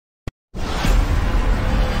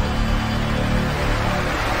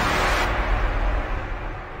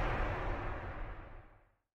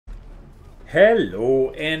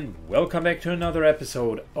Hello and welcome back to another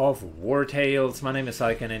episode of Wartales. My name is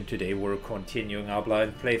Icon and today we're continuing our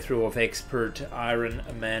blind playthrough of Expert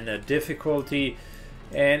Ironman difficulty,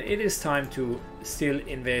 and it is time to still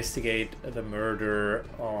investigate the murder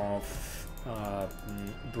of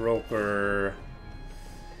broker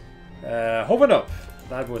Hovenup.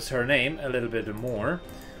 That was her name, a little bit more.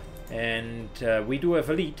 And we do have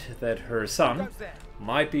a lead that her son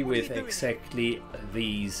might be with exactly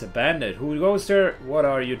these bandits. Who goes there? What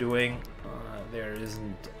are you doing? There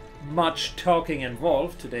isn't much talking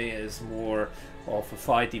involved. Today is more of a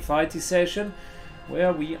fighty session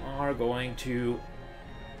where we are going to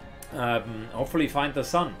hopefully find the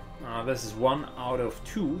son. This is one out of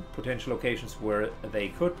two potential locations where they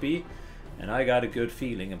could be, and I got a good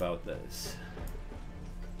feeling about this.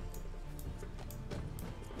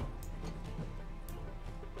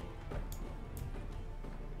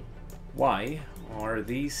 Why are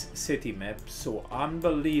these city maps so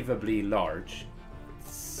unbelievably large?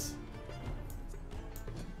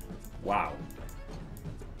 Wow.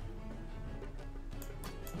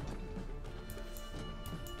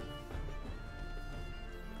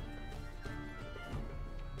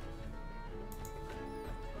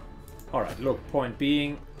 Alright, look, point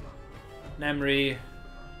being, Namri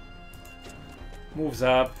moves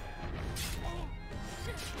up.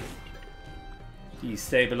 He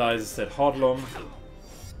stabilizes that Hodlum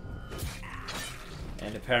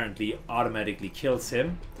and apparently automatically kills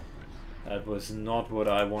him. That was not what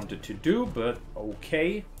I wanted to do, but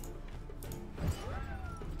okay.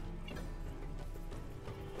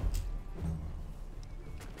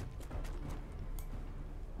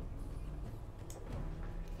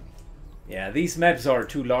 Yeah, these maps are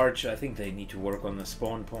too large. I think they need to work on the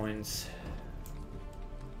spawn points.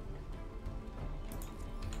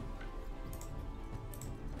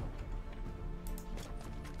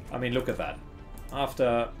 I mean, look at that.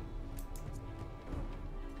 After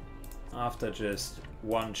just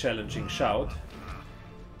one challenging shout.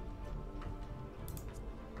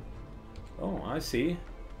 Oh, I see.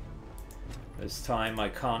 This time I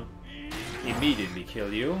can't immediately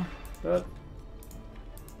kill you, but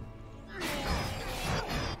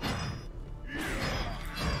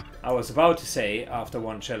I was about to say, after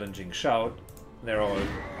one challenging shout, they're all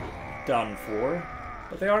done for,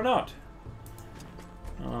 but they are not.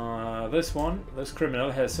 This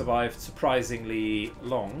criminal has survived surprisingly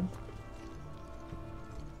long.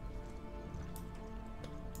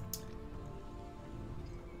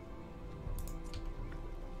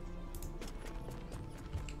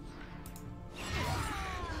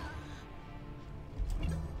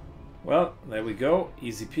 Well, there we go.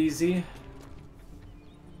 Easy peasy.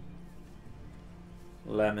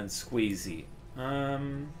 Lemon squeezy.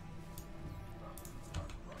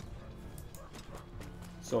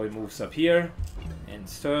 So he moves up here,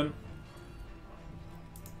 ends turn.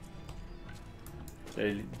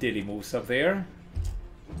 Dilly moves up there,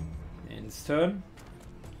 ends turn.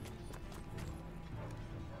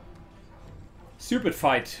 Stupid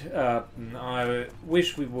fight. I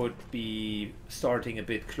wish we would be starting a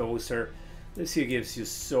bit closer. This here gives you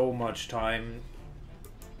so much time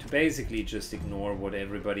to basically just ignore what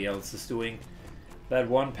everybody else is doing. That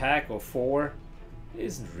one pack of 4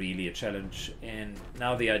 isn't really a challenge, and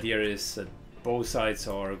now the idea is that both sides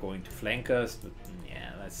are going to flank us, but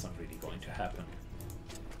yeah, that's not really going to happen.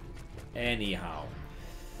 Anyhow,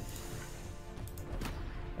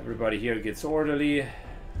 everybody here gets orderly.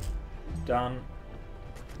 Done.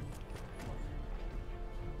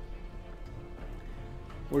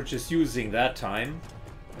 We're just using that time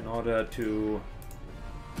in order to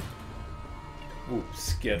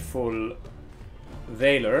get full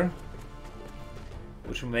Valor,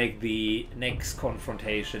 which will make the next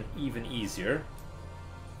confrontation even easier.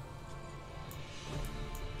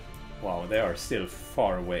 Wow, they are still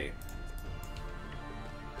far away.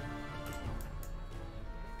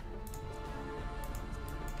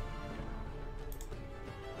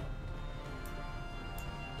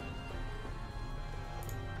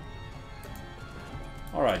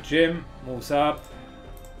 Alright, Jim moves up.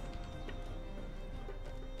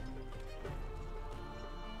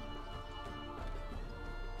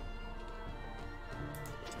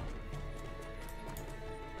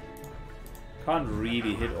 Can't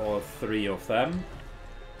really hit all 3 of them.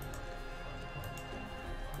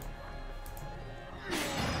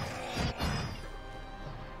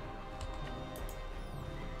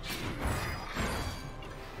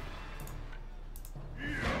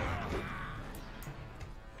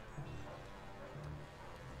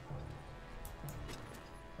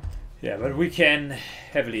 Yeah, but we can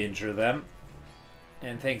heavily injure them.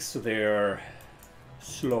 And thanks to their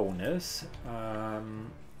slowness.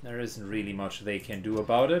 There isn't really much they can do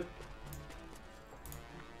about it.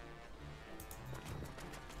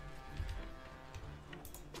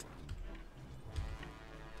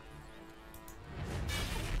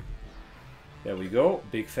 There we go,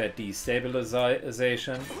 big fat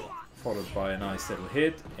destabilization, followed by a nice little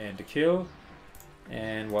hit and a kill.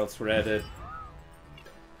 And whilst we're at it,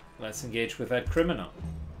 let's engage with that criminal.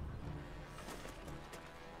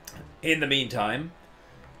 In the meantime,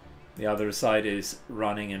 the other side is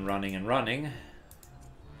running and running and running.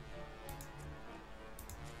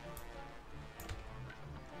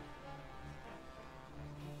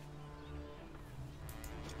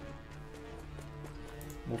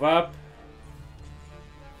 Move up.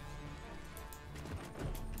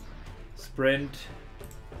 Sprint.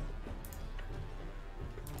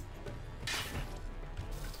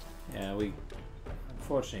 Yeah, we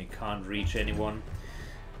unfortunately can't reach anyone.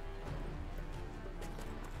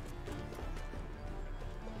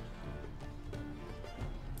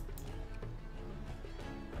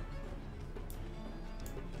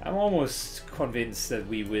 I'm almost convinced that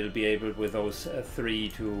we will be able with those 3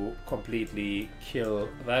 to completely kill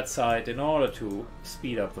that side in order to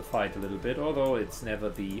speed up the fight a little bit, although it's never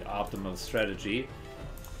the optimal strategy.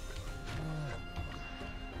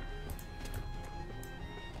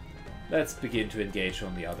 Let's begin to engage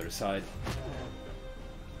on the other side.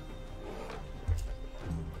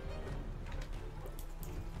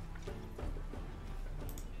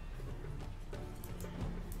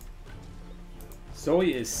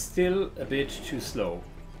 Zoe is still a bit too slow.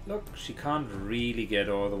 Look, she can't really get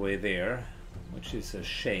all the way there, which is a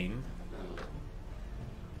shame.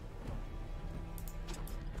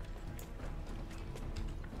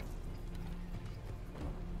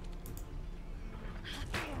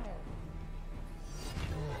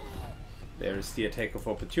 There's the attack of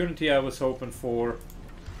opportunity I was hoping for.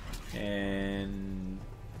 And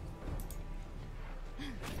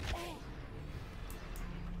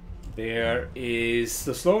there is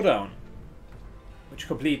the slowdown, which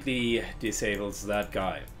completely disables that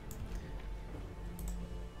guy.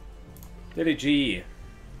 Dilly G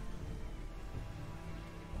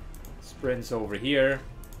sprints over here,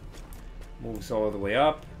 moves all the way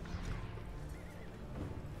up.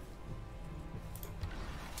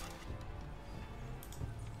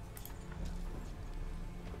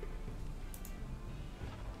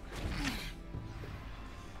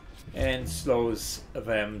 And slows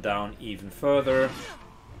them down even further.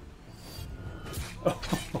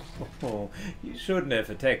 Oh, you shouldn't have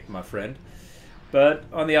attacked, my friend. But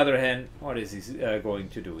on the other hand, what is he going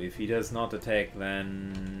to do? If he does not attack,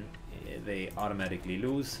 then they automatically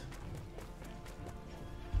lose.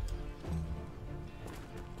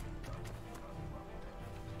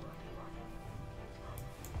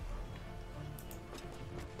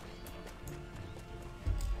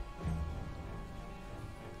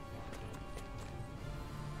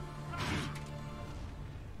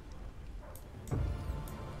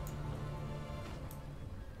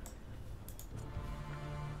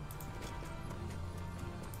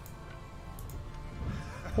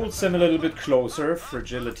 Pulls them a little bit closer.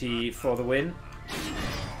 Fragility for the win.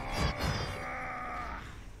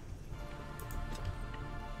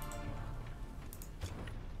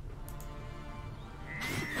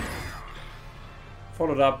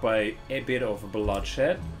 Followed up by a bit of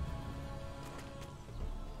bloodshed.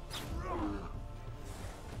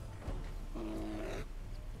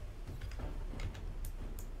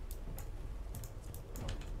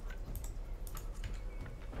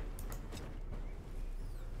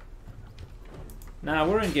 Now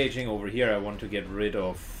we're engaging over here. I want to get rid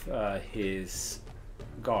of his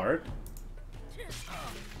guard,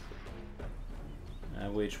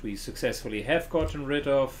 which we successfully have gotten rid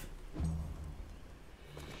of.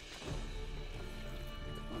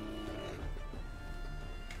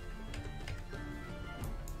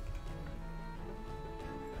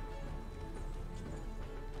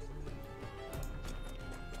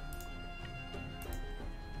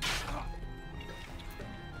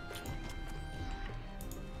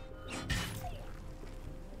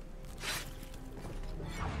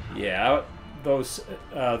 Yeah, those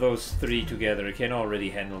 3 together can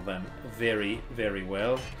already handle them very, very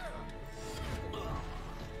well.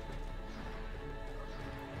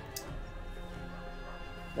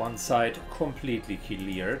 One side completely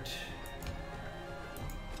cleared.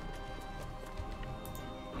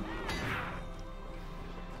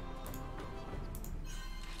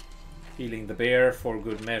 Healing the bear for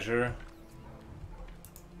good measure.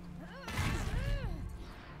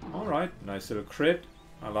 Alright, nice little crit.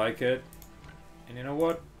 I like it. And you know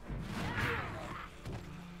what?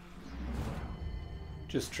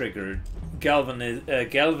 Just triggered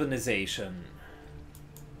galvanization.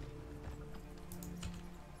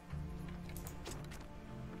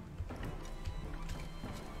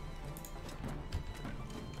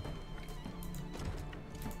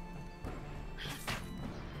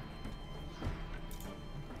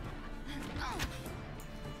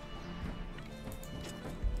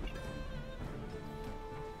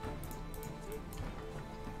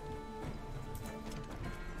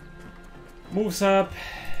 Moves up,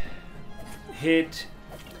 hit,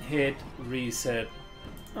 reset.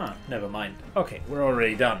 Ah, never mind. Okay, we're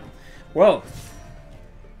already done. Well,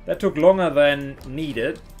 that took longer than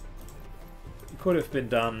needed. It could have been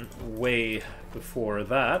done way before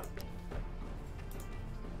that.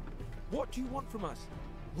 What do you want from us?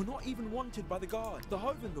 We're not even wanted by the guard. The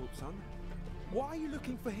Hovendorp, son. Why are you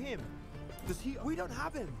looking for him? Does he... We don't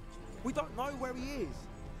have him. We don't know where he is.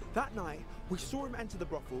 That night, we saw him enter the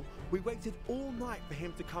brothel. We waited all night for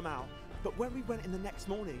him to come out. But when we went in the next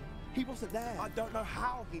morning, he wasn't there. I don't know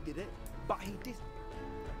how he did it, but he did.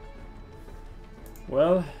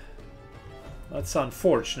 Well, that's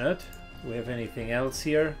unfortunate. Do we have anything else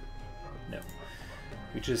here? No.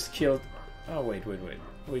 We just killed... Oh, wait.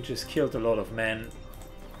 We just killed a lot of men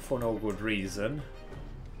for no good reason.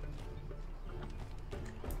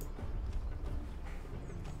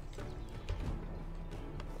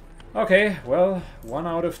 Okay, well, 1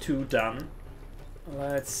 out of 2 done.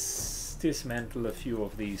 Let's dismantle a few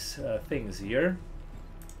of these things here.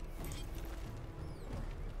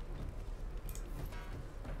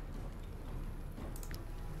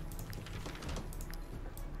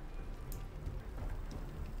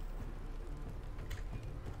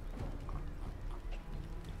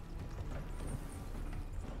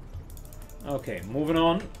 Okay, moving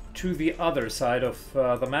on to the other side of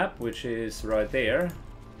the map, which is right there.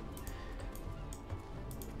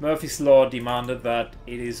 Murphy's Law demanded that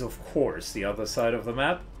it is, of course, the other side of the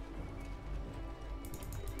map.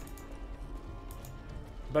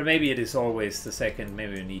 But maybe it is always the second.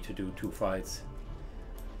 Maybe we need to do 2 fights.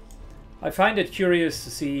 I find it curious to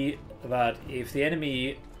see that if the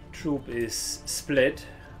enemy troop is split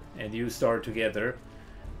and you start together,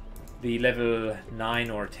 the level 9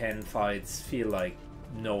 or 10 fights feel like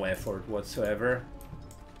no effort whatsoever.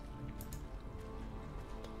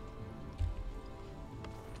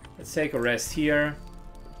 Let's take a rest here.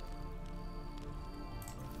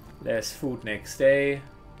 Less food next day.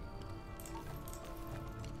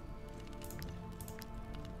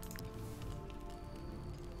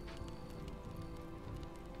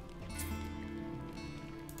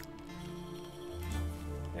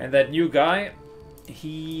 And that new guy,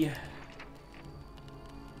 he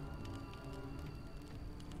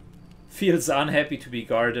feels unhappy to be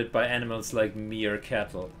guarded by animals like mere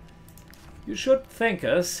cattle. You should thank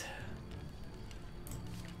us.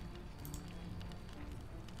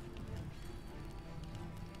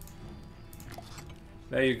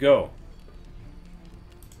 There you go.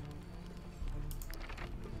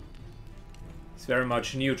 It's very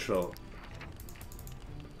much neutral.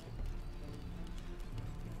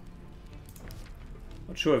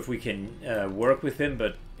 Not sure if we can work with him,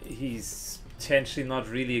 but he's potentially not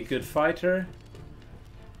really a good fighter.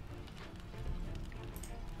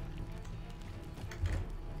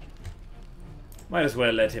 Might as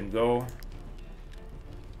well let him go.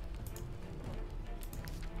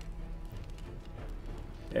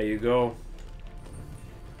 There you go.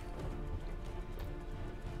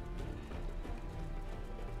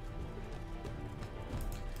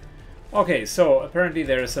 Okay, so apparently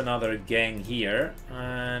there's another gang here,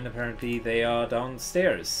 and apparently they are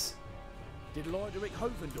downstairs. Did Lord Eric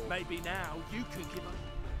Hovendorp? Maybe now you can give us...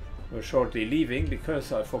 We're shortly leaving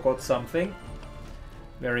because I forgot something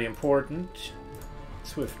very important.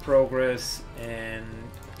 Swift progress and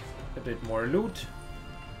a bit more loot.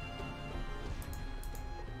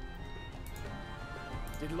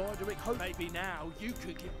 Did Lord Eric Hovendorp? Maybe now you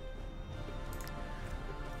could give...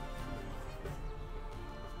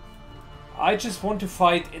 I just want to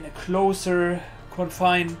fight in a closer,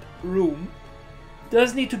 confined room.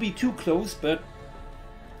 Doesn't need to be too close, but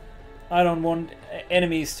I don't want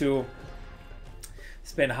enemies to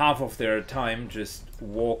spend half of their time just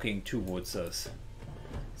walking towards us.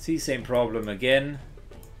 See, same problem again.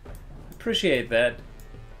 Appreciate that.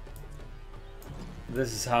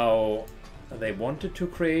 This is how they wanted to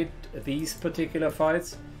create these particular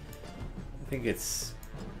fights. I think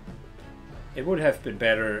it would have been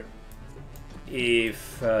better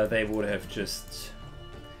if they would have just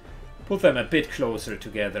put them a bit closer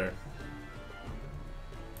together.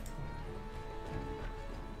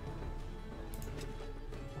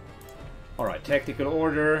 Alright, tactical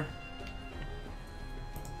order.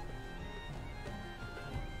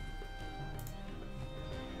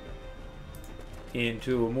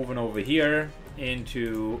 into moving over here,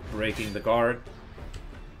 into breaking the guard.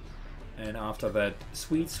 And after that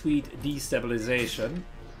sweet, sweet destabilization,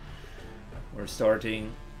 we're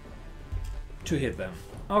starting to hit them.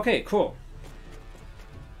 Okay, cool.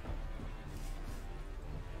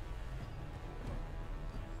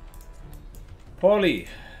 Paulie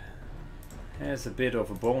has a bit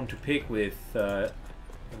of a bone to pick with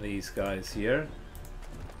these guys here.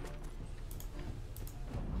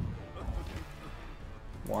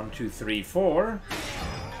 1, 2, 3, 4.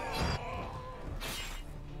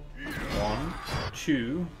 1,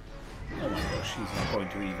 2. Oh my gosh, she's not going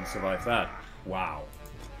to even survive that. Wow.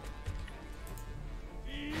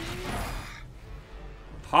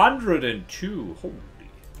 102. Holy.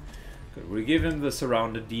 Good. We give him the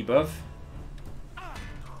surrounded debuff.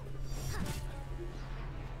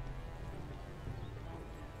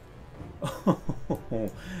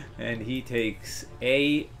 And he takes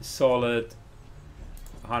a solid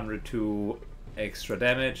 102 extra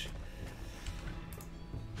damage.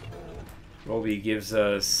 Roby gives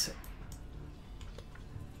us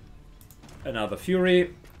another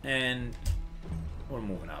Fury, and we're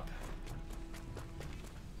moving up.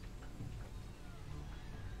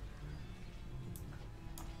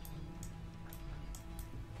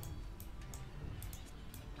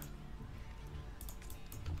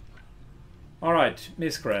 All right,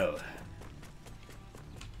 Miss Grell.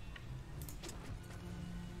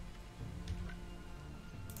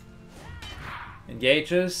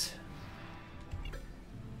 Engages.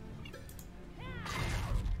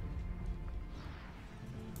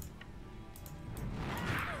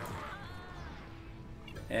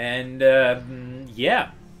 And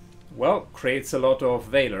yeah, well, creates a lot of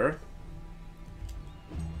Valor.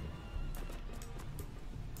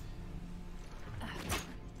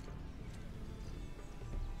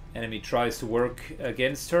 Enemy tries to work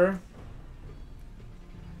against her,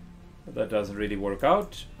 but that doesn't really work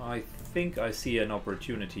out. I think I see an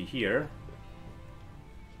opportunity here.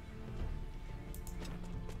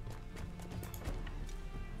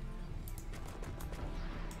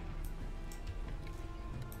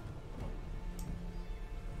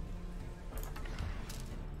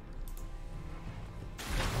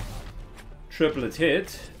 Triplet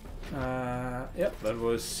hit. Yep, that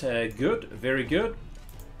was good, very good.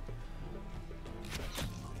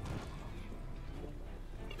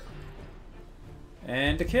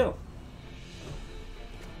 And a kill.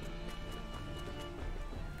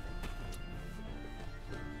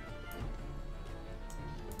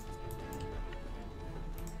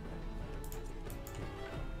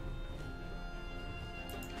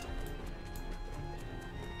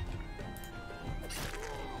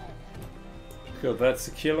 Good, that's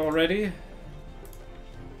a kill already.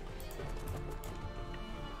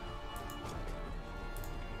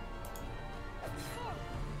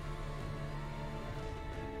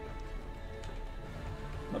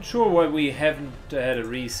 Not sure why we haven't had a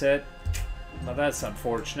reset, but that's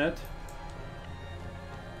unfortunate.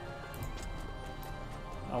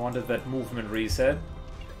 I wanted that movement reset.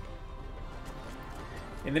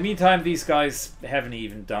 In the meantime, these guys haven't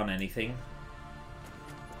even done anything.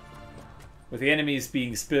 With the enemies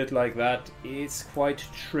being split like that, it's quite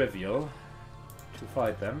trivial to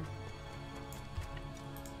fight them.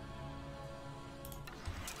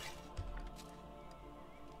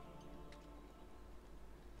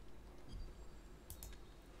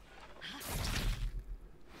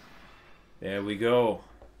 There we go.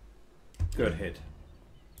 Good hit.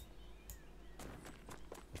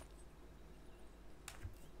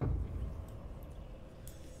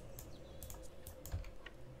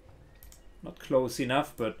 Not close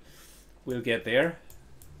enough, but we'll get there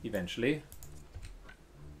eventually.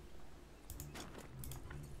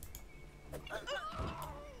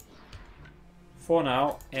 For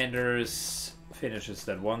now, Anders finishes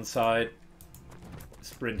that one side.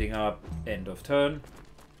 Sprinting up, end of turn.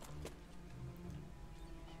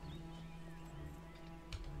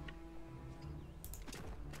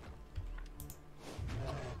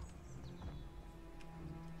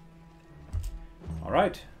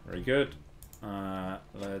 Alright, very good.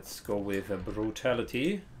 Let's go with a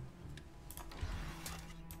brutality.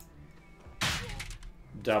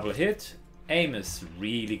 Double hit. Aim is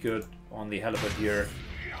really good on the halberd here.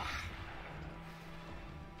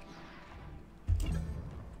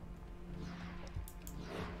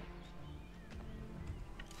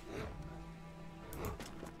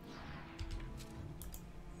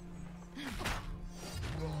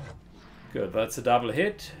 Good, that's a double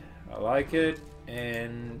hit. I like it.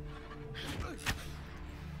 And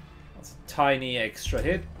that's a tiny extra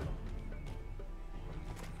hit.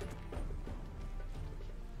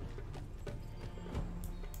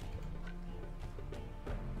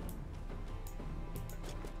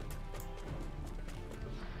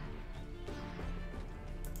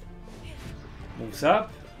 moves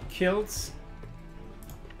up, kills.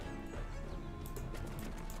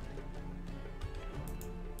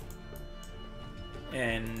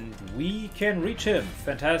 And we can reach him.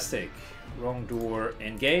 Fantastic. Wrong door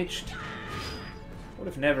engaged. Would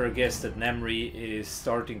have never guessed that Nemri is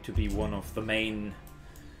starting to be one of the main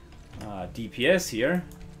DPS here.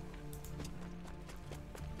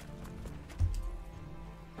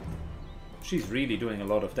 She's really doing a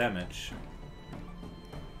lot of damage.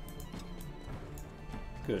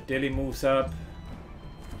 Good. Dilly moves up.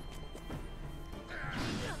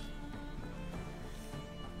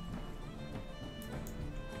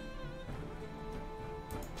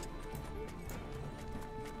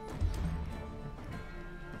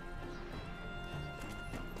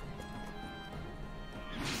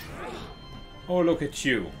 Oh, look at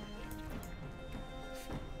you.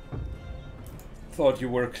 Thought you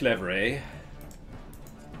were clever, eh?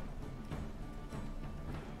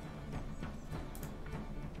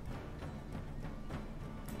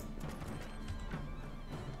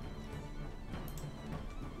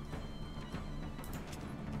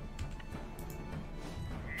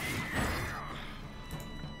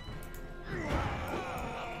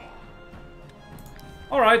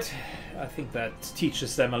 Alright, I think that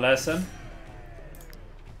teaches them a lesson.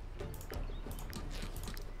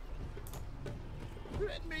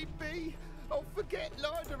 Let me be! Oh, forget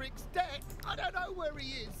Lyderic's debt! I don't know where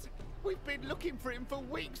he is! We've been looking for him for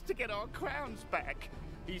weeks to get our crowns back.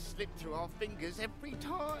 He's slipped through our fingers every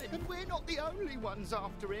time, and we're not the only ones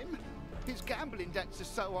after him. His gambling debts are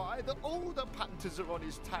so high that all the punters are on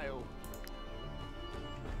his tail.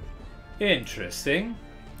 Interesting.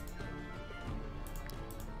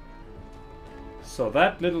 So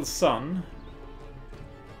that little son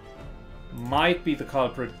might be the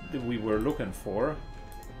culprit that we were looking for.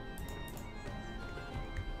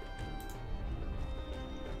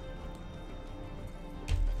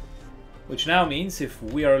 Which now means if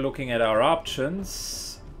we are looking at our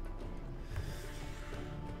options,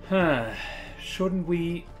 shouldn't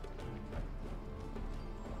we?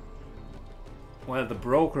 Well, the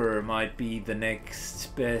broker might be the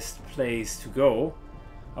next best place to go.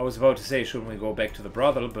 I was about to say, shouldn't we go back to the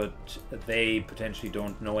brothel, but they potentially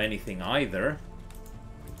don't know anything either.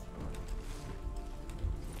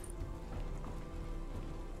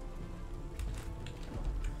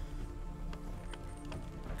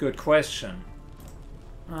 Good question.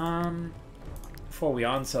 Before we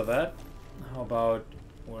answer that, how about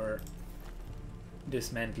we're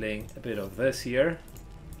dismantling a bit of this here.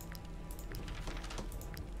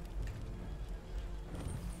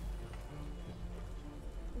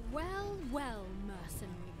 Well, well,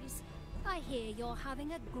 mercenaries. I hear you're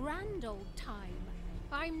having a grand old time.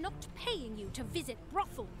 I'm not paying you to visit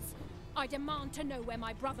brothels. I demand to know where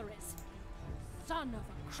my brother is. Son of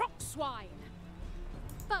a crock swine!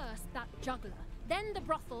 First that juggler, then the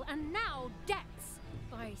brothel, and now debts!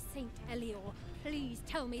 By Saint Elior, please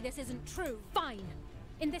tell me this isn't true. Fine!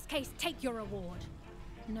 In this case, take your reward.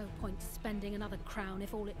 No point spending another crown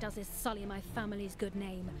if all it does is sully my family's good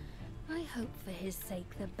name. I hope for his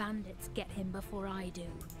sake the bandits get him before I do.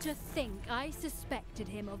 To think I suspected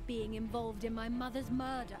him of being involved in my mother's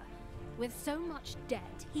murder. With so much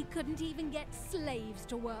debt, he couldn't even get slaves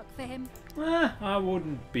to work for him. I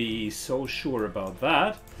wouldn't be so sure about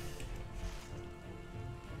that.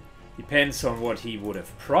 Depends on what he would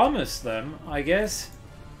have promised them, I guess.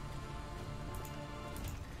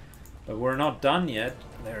 But we're not done yet.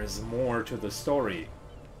 There is more to the story.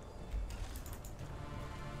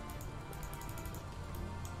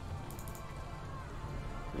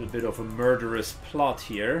 A little bit of a murderous plot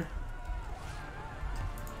here.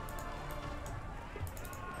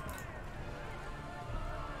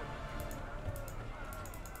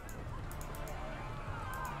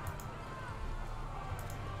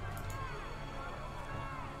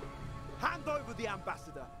 Hand over the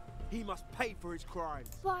ambassador. He must pay for his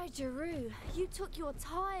crimes. By Jeru, you took your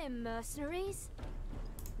time, mercenaries.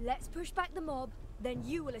 Let's push back the mob, then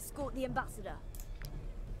you will escort the ambassador.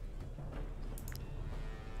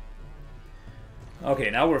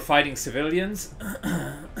 Okay, now we're fighting civilians.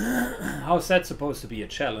 How's that supposed to be a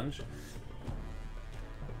challenge?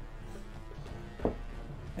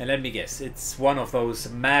 And let me guess, it's one of those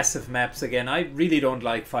massive maps again. I really don't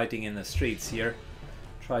like fighting in the streets here.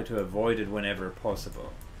 Try to avoid it whenever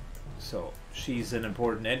possible. So, she's an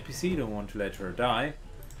important NPC, don't want to let her die.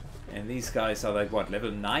 And these guys are like, what,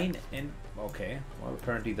 level 9? And okay, well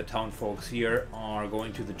apparently the town folks here are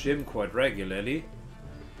going to the gym quite regularly.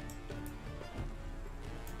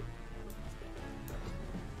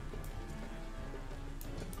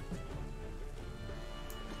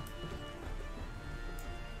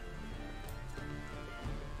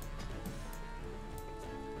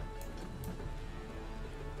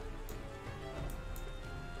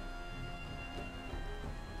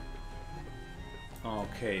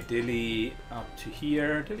 Okay, Dilly up to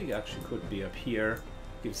here. Dilly actually could be up here.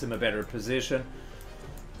 Gives him a better position.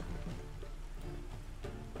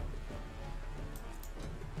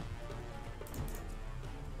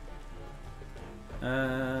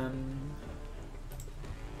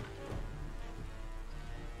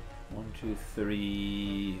 One, two,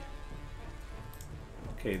 three.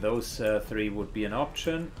 Okay, those three would be an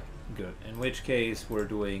option. Good. In which case we're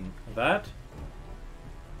doing that.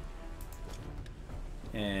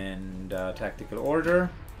 And tactical order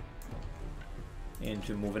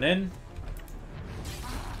into moving in.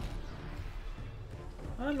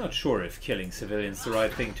 I'm not sure if killing civilians is the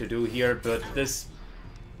right thing to do here, but this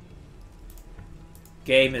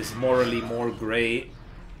game is morally more grey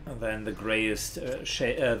than the greyest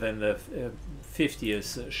than the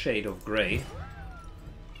 50th shade of grey.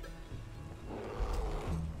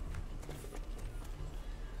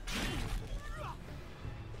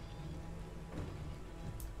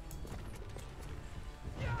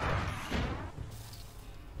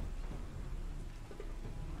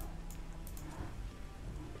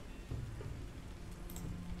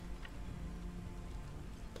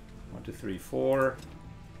 One, two, three, four.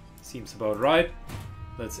 Seems about right.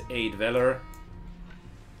 That's 8 Valor.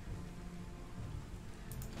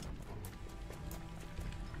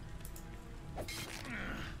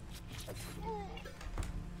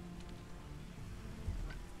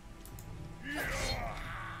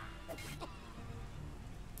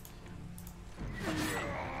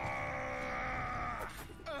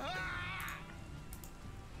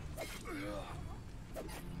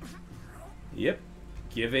 Yep,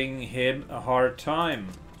 giving him a hard time.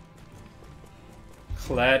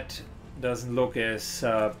 Kled doesn't look as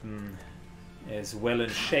well in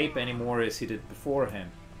shape anymore as he did before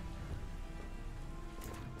him.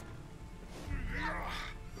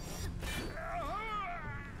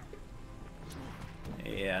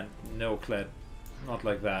 Yeah, no Kled, not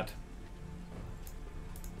like that.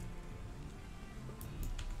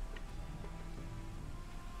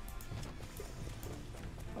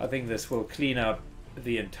 I think this will clean up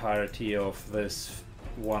the entirety of this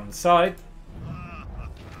one side.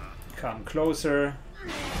 Come closer.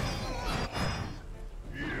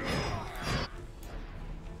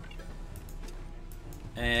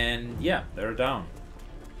 And yeah, they're down.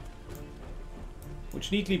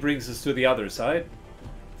 Which neatly brings us to the other side.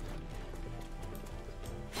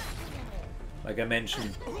 Like I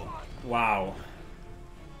mentioned, wow.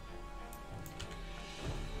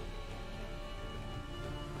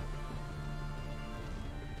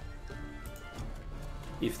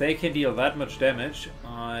 If they can deal that much damage,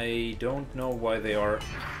 I don't know why they are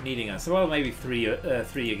needing us. Well, maybe three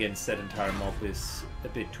against that entire mob is a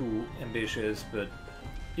bit too ambitious, but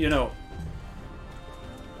you know,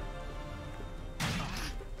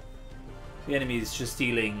 the enemy is just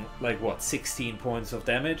dealing like what, 16 points of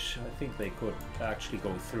damage. I think they could actually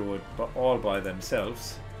go through it all by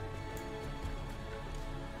themselves.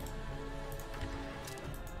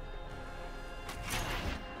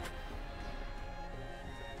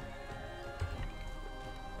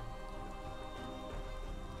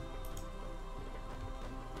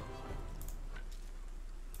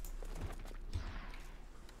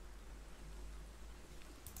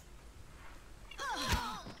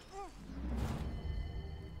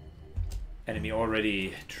 Enemy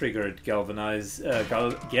already triggered galvanization.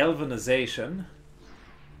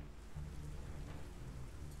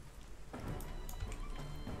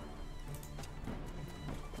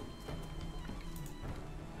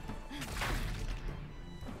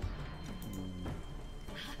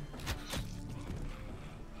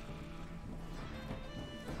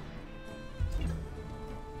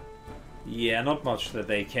 Yeah, not much that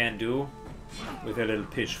they can do with their little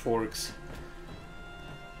pitchforks.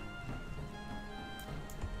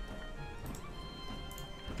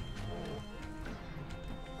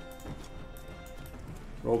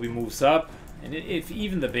 Roby moves up, and if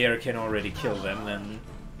even the bear can already kill them,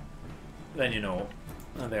 then you know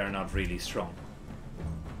they are not really strong.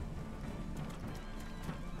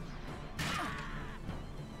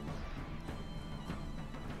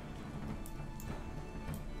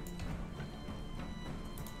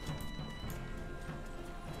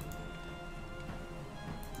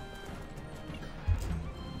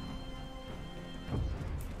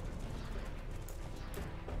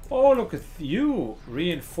 Oh, look at you!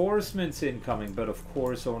 Reinforcements incoming, but of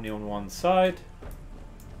course only on one side.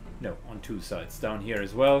 No, on two sides. Down here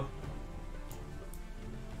as well.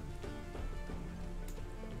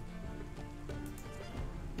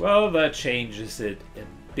 Well, that changes it a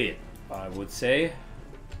bit, I would say.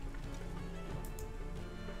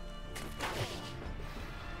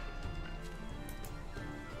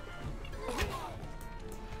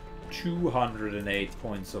 208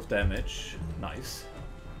 points of damage. Nice.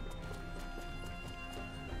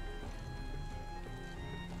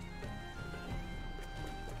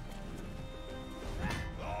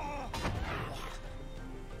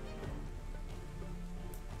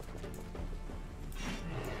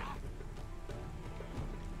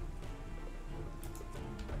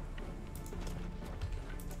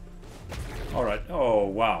 Alright, oh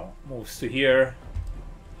wow, moves to here.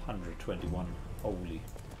 121, holy.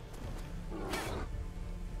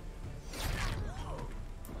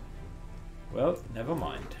 Well, never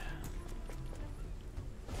mind.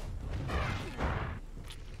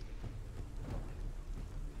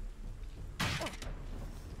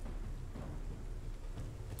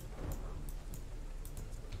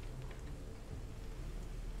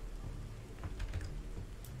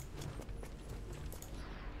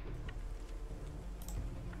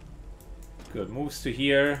 Good, moves to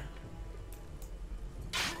here.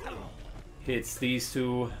 Hits these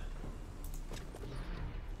two.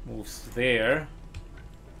 Moves there.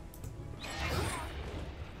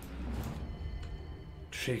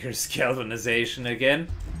 Triggers galvanization again.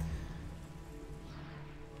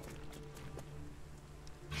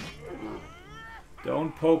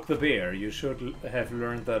 Don't poke the bear. You should have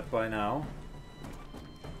learned that by now.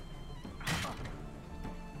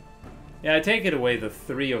 Yeah, I take it away the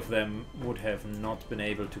three of them would have not been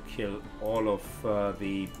able to kill all of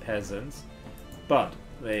the peasants, but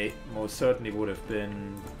they most certainly would have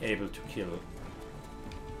been able to kill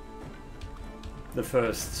the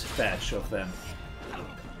first batch of them.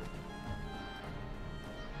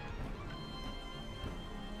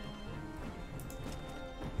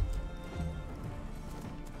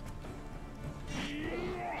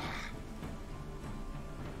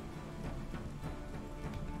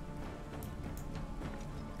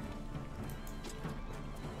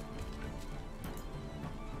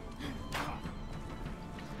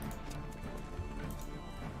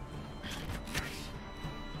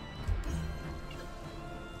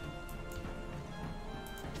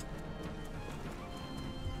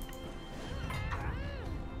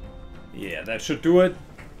 Yeah, that should do it.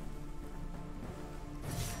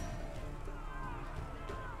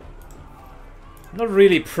 Not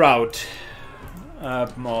really proud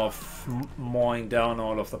of mowing down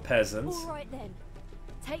all of the peasants. All right then.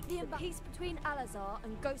 Take the peace between Alazar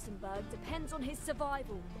and Gothenburg depends on his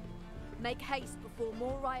survival. Make haste before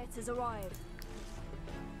more rioters arrive.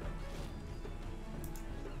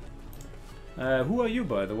 Who are you,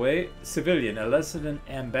 by the way? Civilian, a Lesson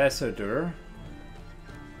Ambassador.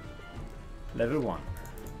 Level 1.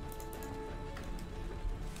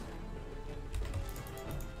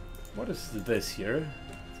 What is this here,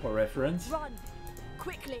 for reference? Run!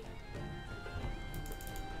 Quickly!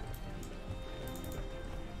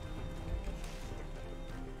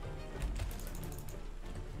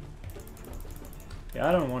 Yeah,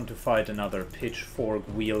 I don't want to fight another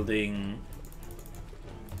pitchfork-wielding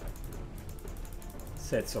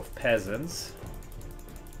sets of peasants.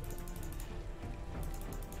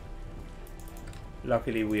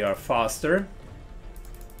 Luckily we are faster.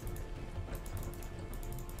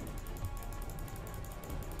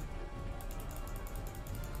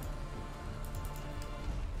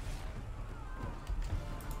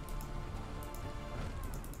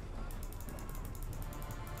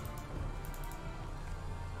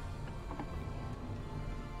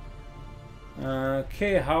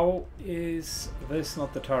 Okay, how is this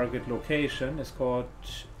not the target location? It's called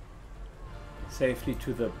safely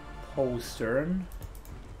to the postern.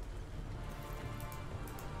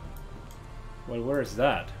 Well, where is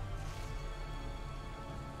that?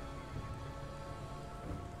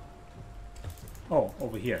 Oh,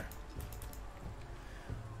 over here.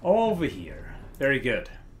 Over here. Very good.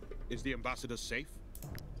 Is the ambassador safe?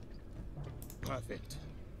 Perfect.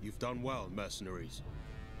 You've done well, mercenaries.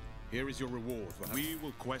 Here is your reward. We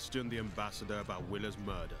will question the ambassador about Willa's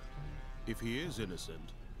murder. If he is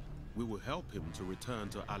innocent, we will help him to return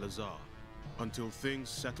to Alazar until things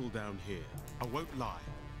settle down here. I won't lie.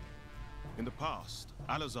 In the past,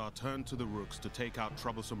 Alazar turned to the Rooks to take out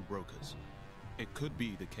troublesome brokers. It could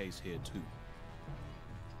be the case here too.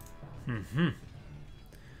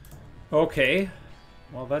 Okay.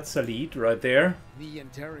 Well, that's a lead right there. The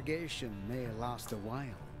interrogation may last a while,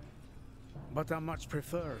 but I much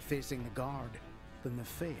prefer facing the guard than the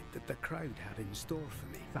fate that the crowd had in store for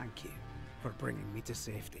me. Thank you for bringing me to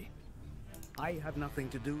safety. I had nothing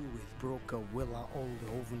to do with broker Willa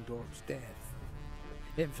Oldhovendorp's death.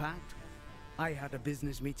 In fact, I had a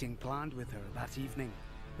business meeting planned with her that evening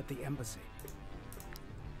at the embassy.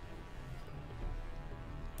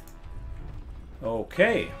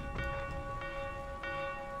 Okay.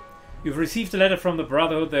 You've received a letter from the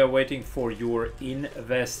Brotherhood. They are waiting for your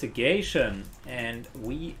investigation, and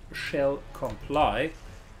we shall comply.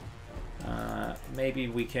 Maybe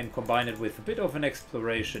we can combine it with a bit of an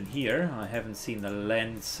exploration here. I haven't seen the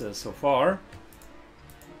lands so far.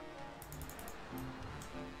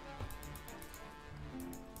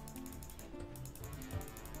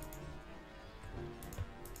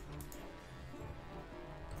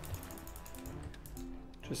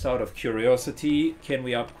 Just out of curiosity, can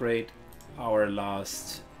we upgrade our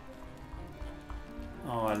last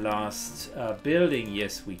building?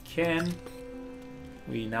 Yes, we can.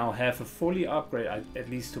 We now have a fully upgraded, at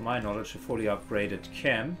least to my knowledge, a fully upgraded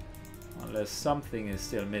camp, unless something is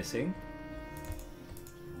still missing.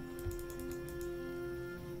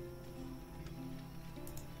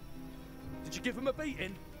 Did you give him a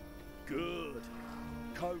beating? Good.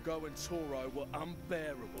 Kogo and Toro were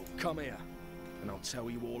unbearable. Come here, and I'll tell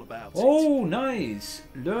you all about it. Oh, nice!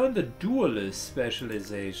 Learn the duelist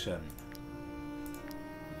specialization.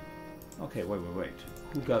 Okay, wait.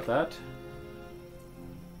 Who got that?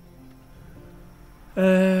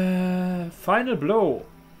 Final blow.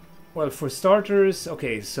 Well, for starters,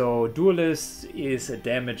 okay, so duelist is a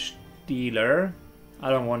damage dealer. I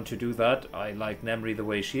don't want to do that. I like Nemri the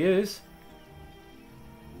way she is.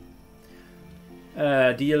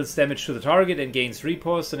 Deals damage to the target and gains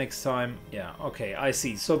riposte the next time. Yeah, okay, I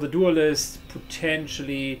see. So the duelist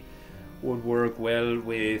potentially would work well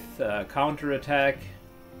with counterattack.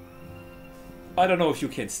 I don't know if you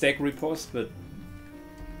can stack riposte, but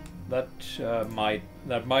that might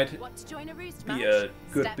Want to join a roost be match? a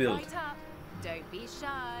good Step build. Right up. Don't be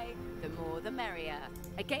shy. The more the merrier.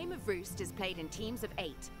 A game of roost is played in teams of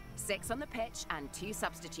 8, 6 on the pitch and 2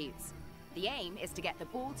 substitutes. The aim is to get the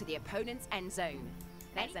ball to the opponent's end zone.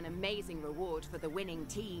 There's an amazing reward for the winning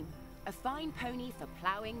team. A fine pony for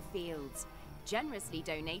ploughing fields. Generously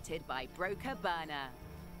donated by Broker Burner.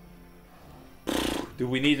 Do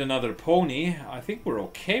we need another pony? I think we're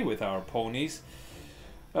okay with our ponies.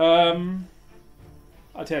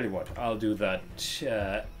 I'll tell you what, I'll do that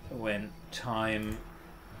when time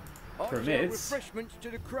permits. Refreshments to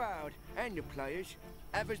the crowd and the players.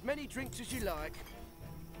 Have as many drinks as you like.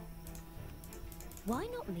 Why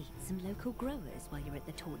not meet some local growers while you're at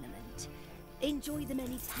the tournament? Enjoy the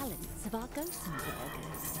many talents of our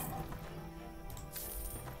Gossenburgers.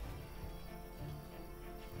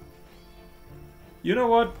 You know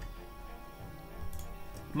what?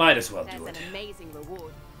 Might as well do There's it. an amazing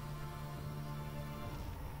reward.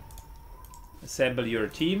 Assemble your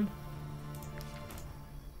team.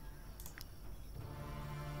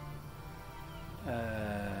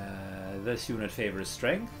 This unit favors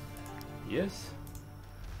strength. Yes.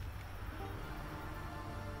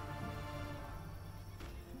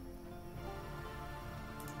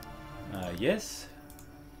 Yes.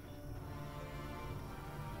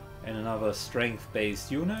 And another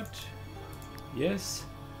strength-based unit. Yes.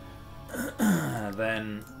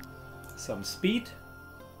 Then some speed.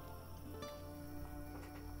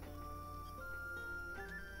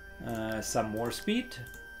 Some more speed.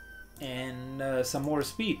 And some more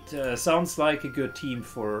speed. Sounds like a good team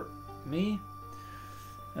for me.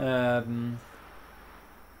 The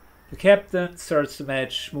captain starts the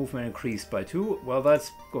match. Movement increased by 2. Well, that's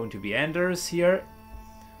going to be Anders here.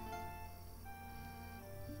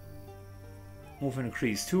 Movement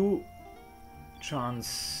increased 2.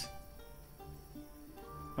 Chance.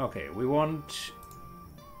 Okay, we want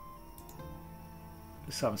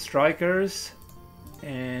some strikers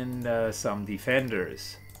and some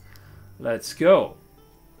defenders. Let's go.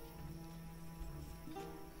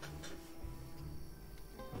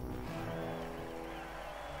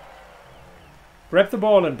 Grab the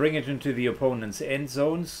ball and bring it into the opponent's end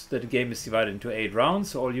zones. The game is divided into 8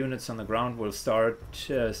 rounds. All units on the ground will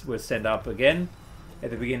stand up again at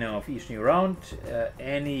the beginning of each new round.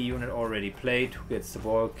 Any unit already played who gets the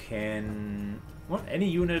ball can... What? Any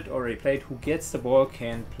unit already played who gets the ball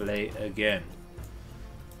can play again.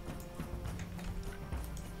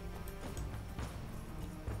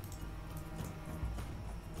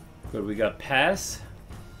 Good, we got pass.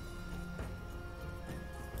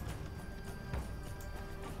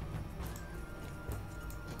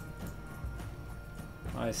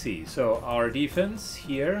 I see. So our defense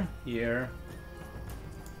here, here,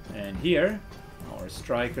 and here. Our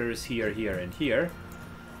strikers here, here, and here.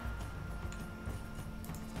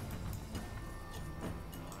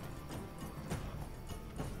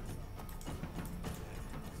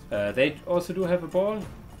 They also do have a ball.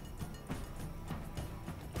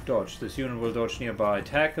 Dodge. This unit will dodge nearby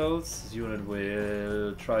tackles. This unit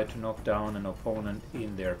will try to knock down an opponent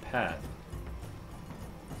in their path.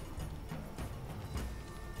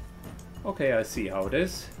 Okay, I see how it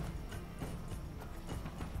is.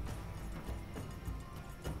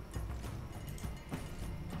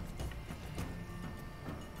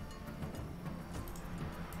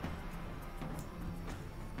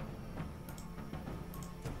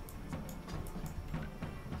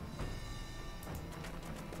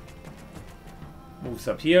 Moves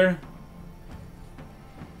up here.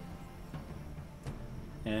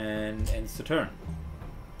 And ends the turn.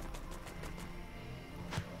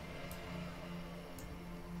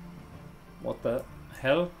 What the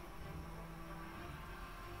hell?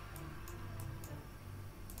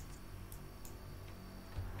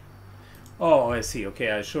 Oh, I see.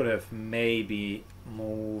 Okay, I should have maybe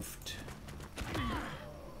moved.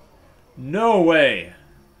 No way!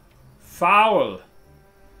 Foul!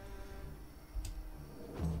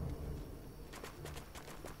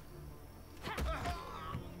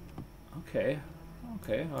 Okay,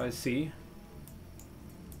 okay, I see.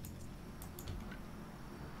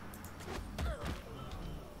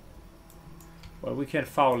 Well, we can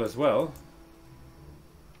foul as well.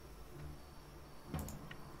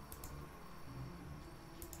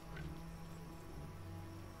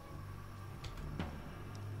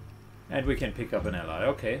 And we can pick up an ally,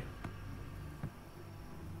 okay.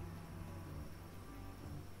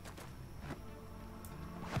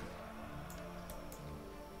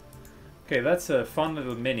 Okay, that's a fun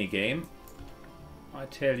little mini game. I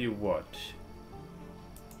tell you what.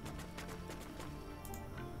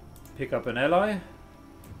 Pick up an ally.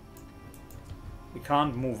 We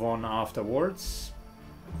can't move on afterwards.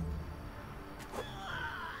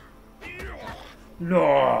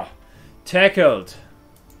 No! Tackled!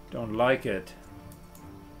 Don't like it.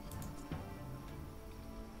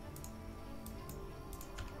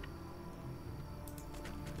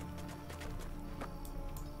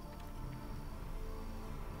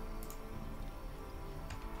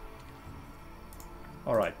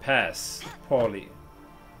 Alright, pass. Poorly.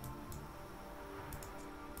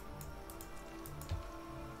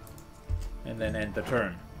 And then end the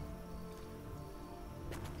turn.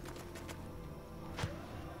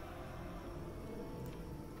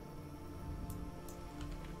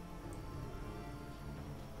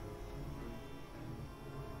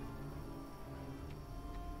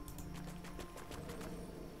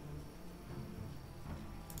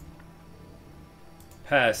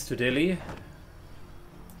 Pass to Dilly.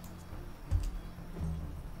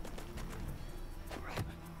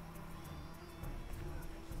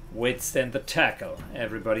 Withstand the tackle.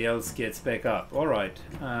 Everybody else gets back up. Alright,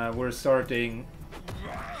 we're starting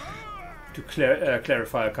to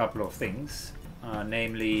clarify a couple of things.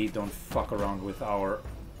 Namely, don't fuck around with our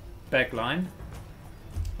backline.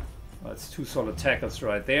 That's 2 solid tackles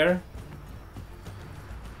right there.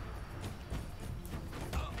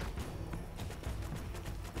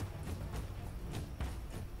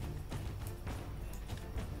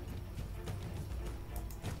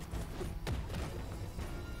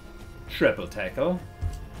 Triple tackle.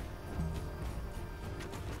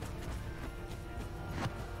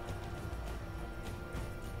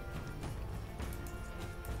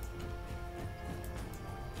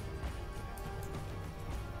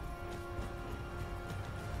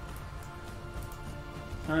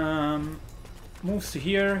 Moves to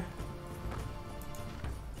here.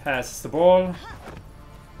 Passes the ball.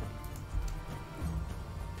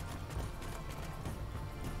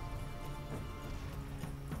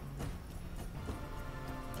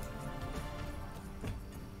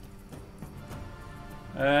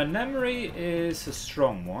 Memory is a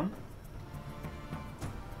strong one.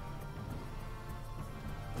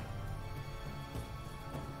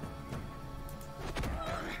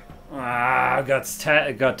 Ah, got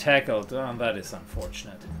tackled. Oh, that is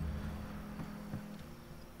unfortunate.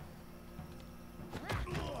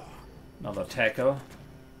 Another tackle.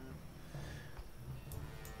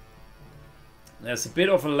 There's a bit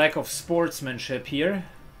of a lack of sportsmanship here.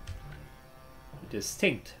 A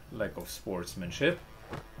distinct lack of sportsmanship.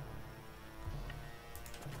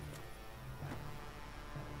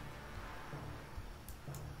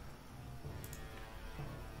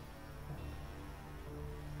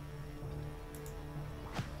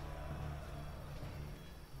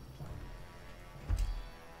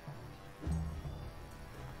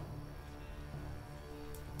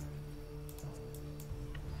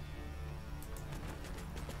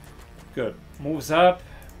 Good. Moves up.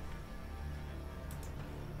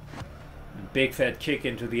 Big fat kick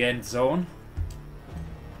into the end zone.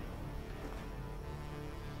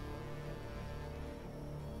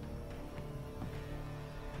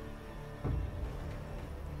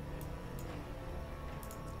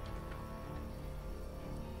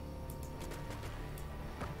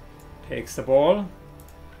 Takes the ball.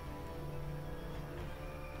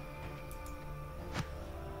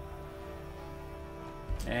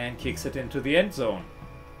 And kicks it into the end zone.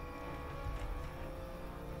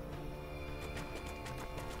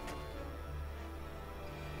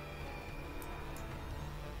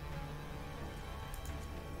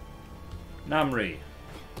 Namri.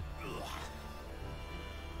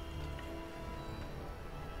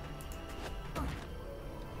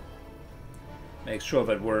 Make sure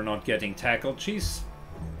that we're not getting tackled. She's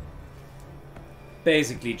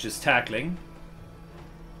basically just tackling.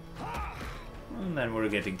 And then we're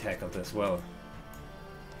getting tackled as well.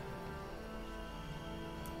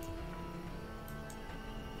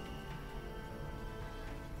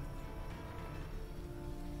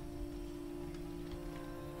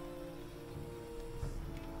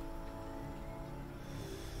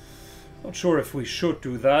 Not sure if we should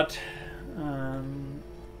do that. I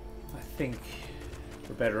think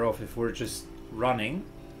we're better off if we're just running.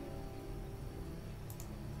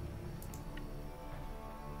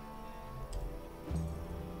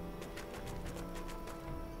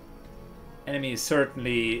 Enemy is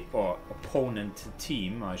certainly, or opponent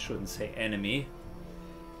team, I shouldn't say enemy.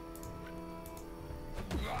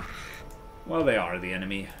 Well, they are the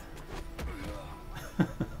enemy.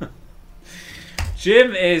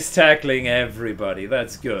 Jim is tackling everybody,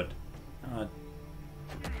 that's good.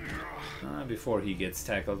 Before he gets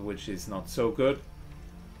tackled, which is not so good.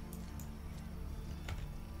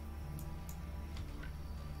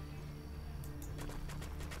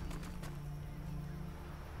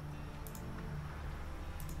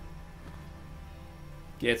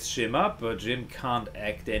 Gets Jim up, but Jim can't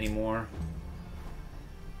act anymore.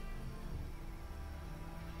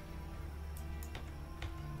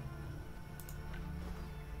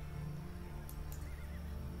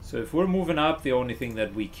 So if we're moving up, the only thing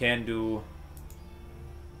that we can do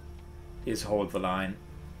is hold the line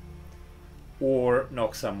or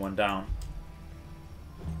knock someone down.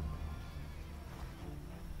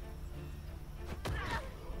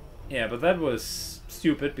 Yeah, but that was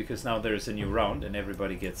stupid because now there's a new round and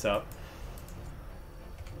everybody gets up.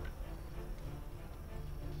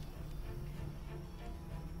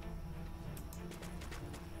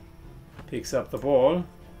 Picks up the ball.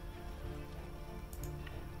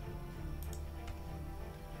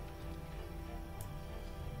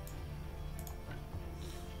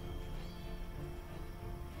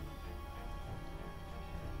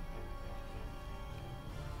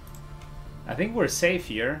 I think we're safe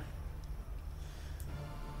here.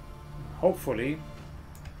 Hopefully.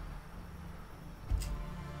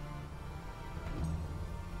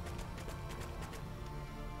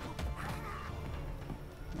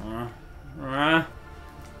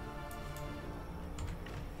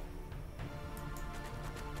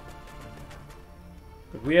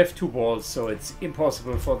 But we have 2 balls, so it's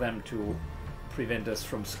impossible for them to prevent us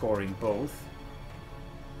from scoring both.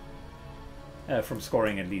 From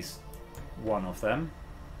scoring at least one of them.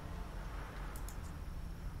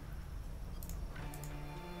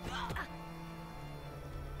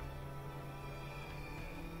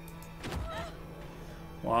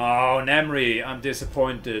 Wow, Namri, I'm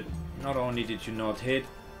disappointed. Not only did you not hit,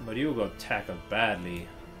 but you got tackled badly.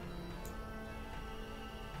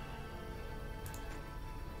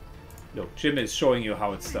 Look, Jim is showing you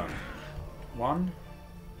how it's done. 1,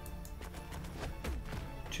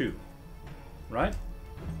 2, right?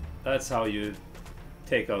 That's how you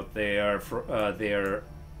take out their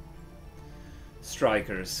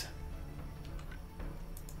strikers.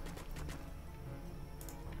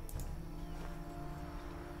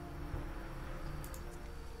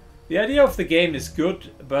 The idea of the game is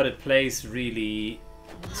good, but it plays really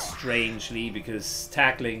strangely because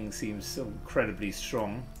tackling seems so incredibly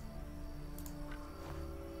strong.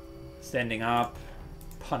 Standing up,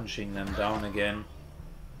 punching them down again,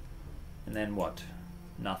 and then what?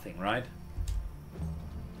 Nothing, right?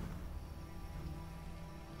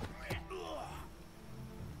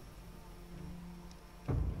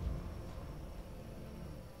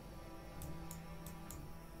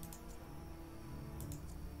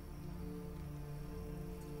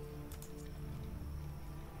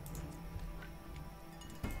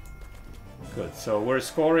 Good, so we're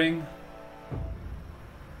scoring.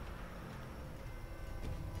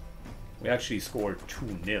 We actually scored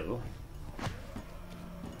 2-0.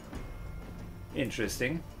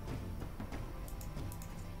 Interesting.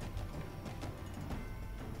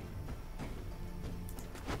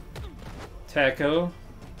 Tackle.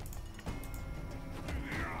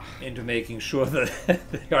 Into making sure that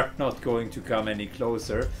they are not going to come any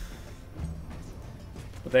closer.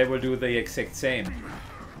 But they will do the exact same.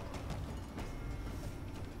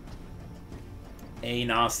 A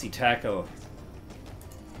nasty tackle.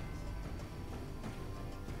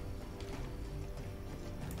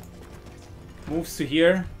 Moves to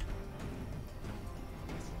here.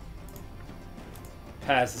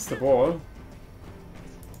 Passes the ball.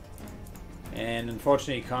 And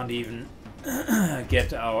unfortunately can't even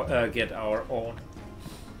get our own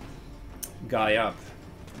guy up.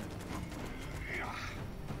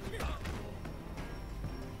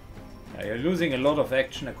 You're losing a lot of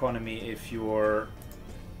action economy if you're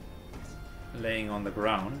laying on the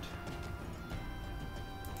ground.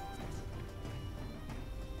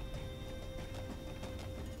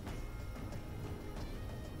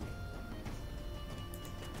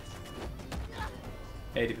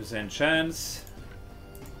 %80 chance.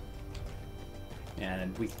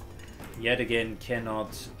 And we yet again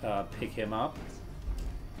cannot pick him up.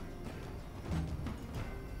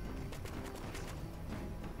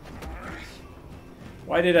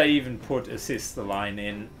 Why did I even put assist the line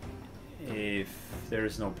in if there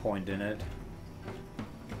is no point in it?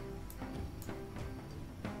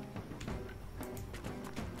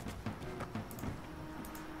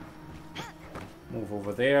 Move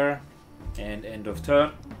over there and end of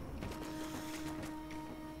turn.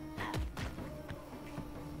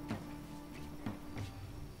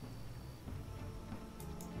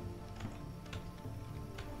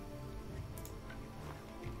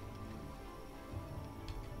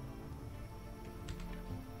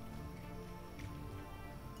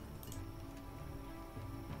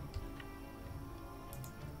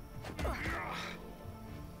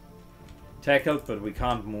 Tackled, but we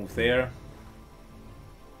can't move there.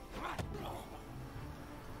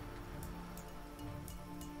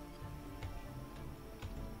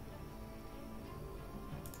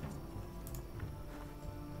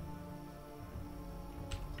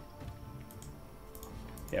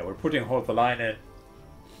 Yeah, we're putting hold the line in.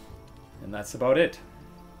 And that's about it.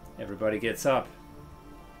 Everybody gets up.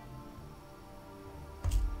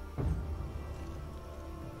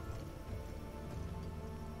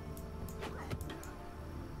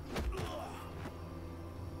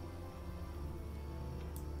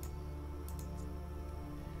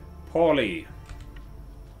 Paulie.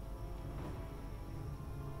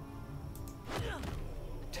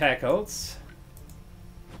 Tackles.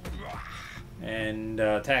 And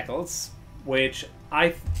tackles, which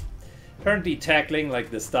apparently tackling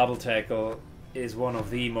like this double tackle is one of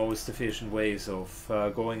the most efficient ways of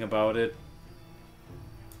going about it.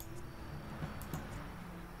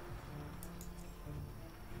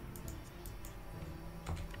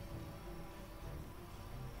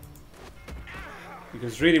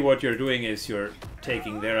 Because really what you're doing is you're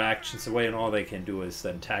taking their actions away and all they can do is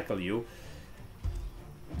then tackle you.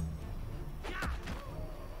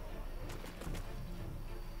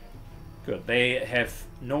 Good. They have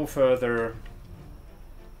no further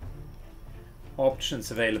options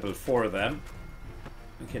available for them.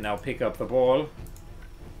 We can now pick up the ball.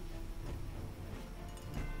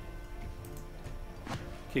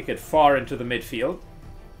 Kick it far into the midfield.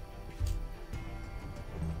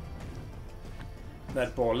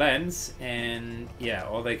 That ball lands, and yeah,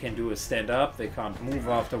 all they can do is stand up. They can't move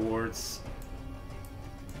afterwards.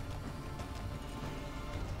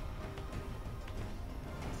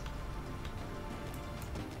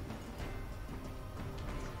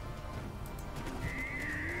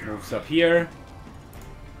 Moves up here.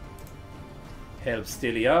 Helps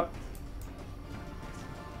Dilly up.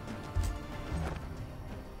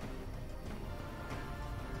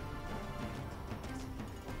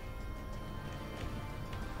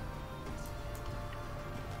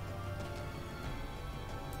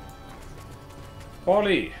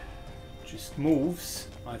 Paulie just moves,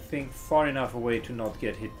 I think, far enough away to not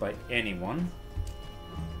get hit by anyone.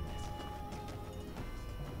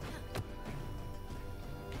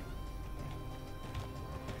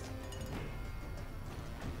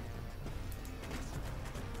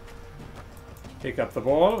 Pick up the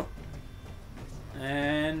ball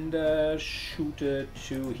and shoot it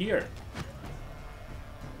to here.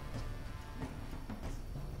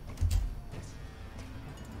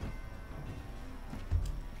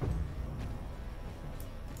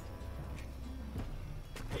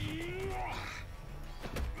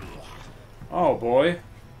 Oh boy,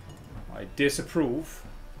 I disapprove.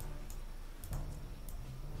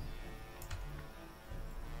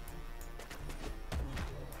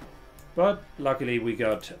 But luckily we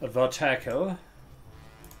got the tackle.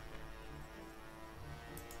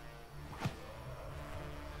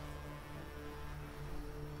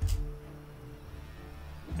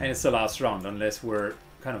 And it's the last round. Unless we're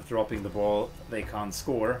kind of dropping the ball, they can't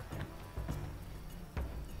score.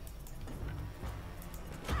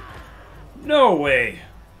 No way!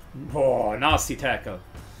 Oh, nasty tackle.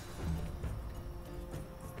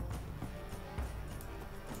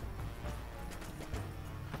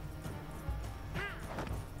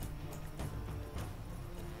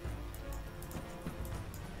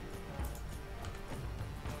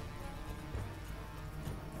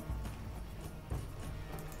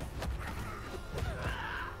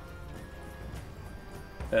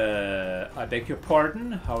 I beg your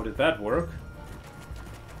pardon? How did that work?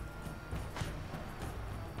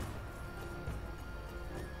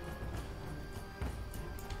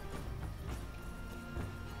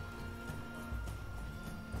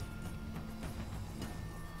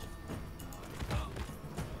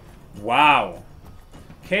 Wow.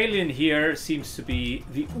 Kalian here seems to be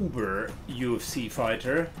the uber UFC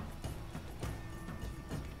fighter.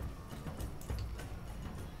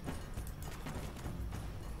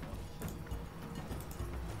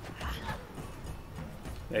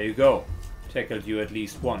 There you go. Tackled you at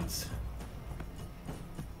least once.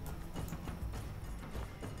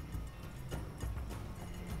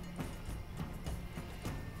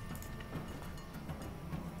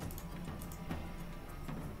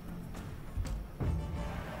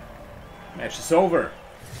 Match is over.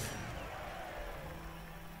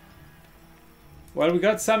 Well, we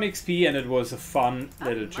got some XP and it was a fun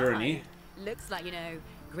little journey. Looks like,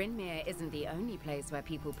 GRINMER isn't the only place where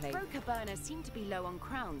people play. Broker Burner seemed to be low on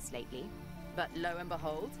crowns lately, but lo and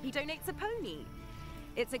behold, he donates a pony.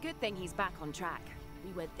 It's a good thing he's back on track.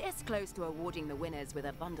 We were this close to awarding the winners with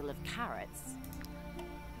a bundle of carrots.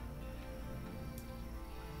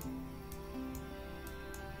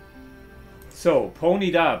 So,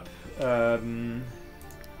 ponied up.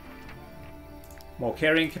 More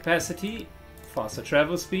carrying capacity, faster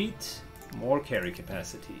travel speed, more carry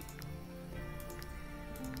capacity.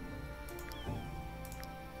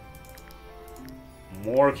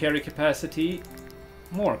 More carry capacity,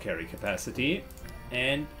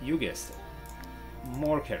 and you guessed it,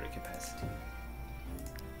 more carry capacity.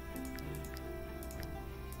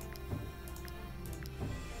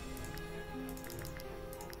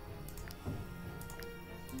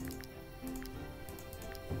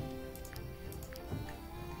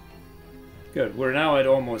 Good, we're now at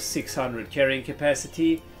almost 600 carrying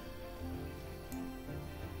capacity.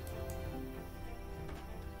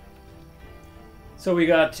 So we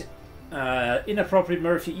got Inappropriate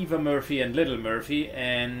Murphy, Eva Murphy, and Little Murphy,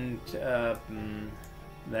 and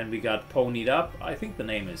then we got Ponied Up. I think the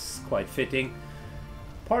name is quite fitting.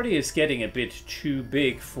 Party is getting a bit too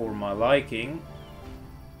big for my liking.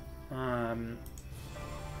 I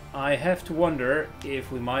have to wonder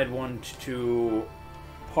if we might want to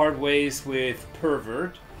part ways with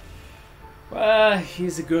Pervert.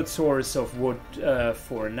 He's a good source of wood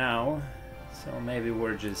for now, so maybe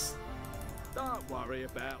we're just... Don't worry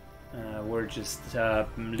about.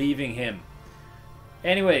 Leaving him.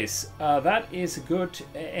 Anyways, that is a good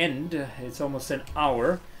end. It's almost an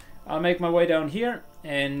hour. I'll make my way down here,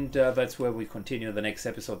 and that's where we continue the next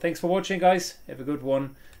episode. Thanks for watching, guys. Have a good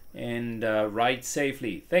one, and ride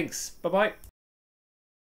safely. Thanks. Bye-bye.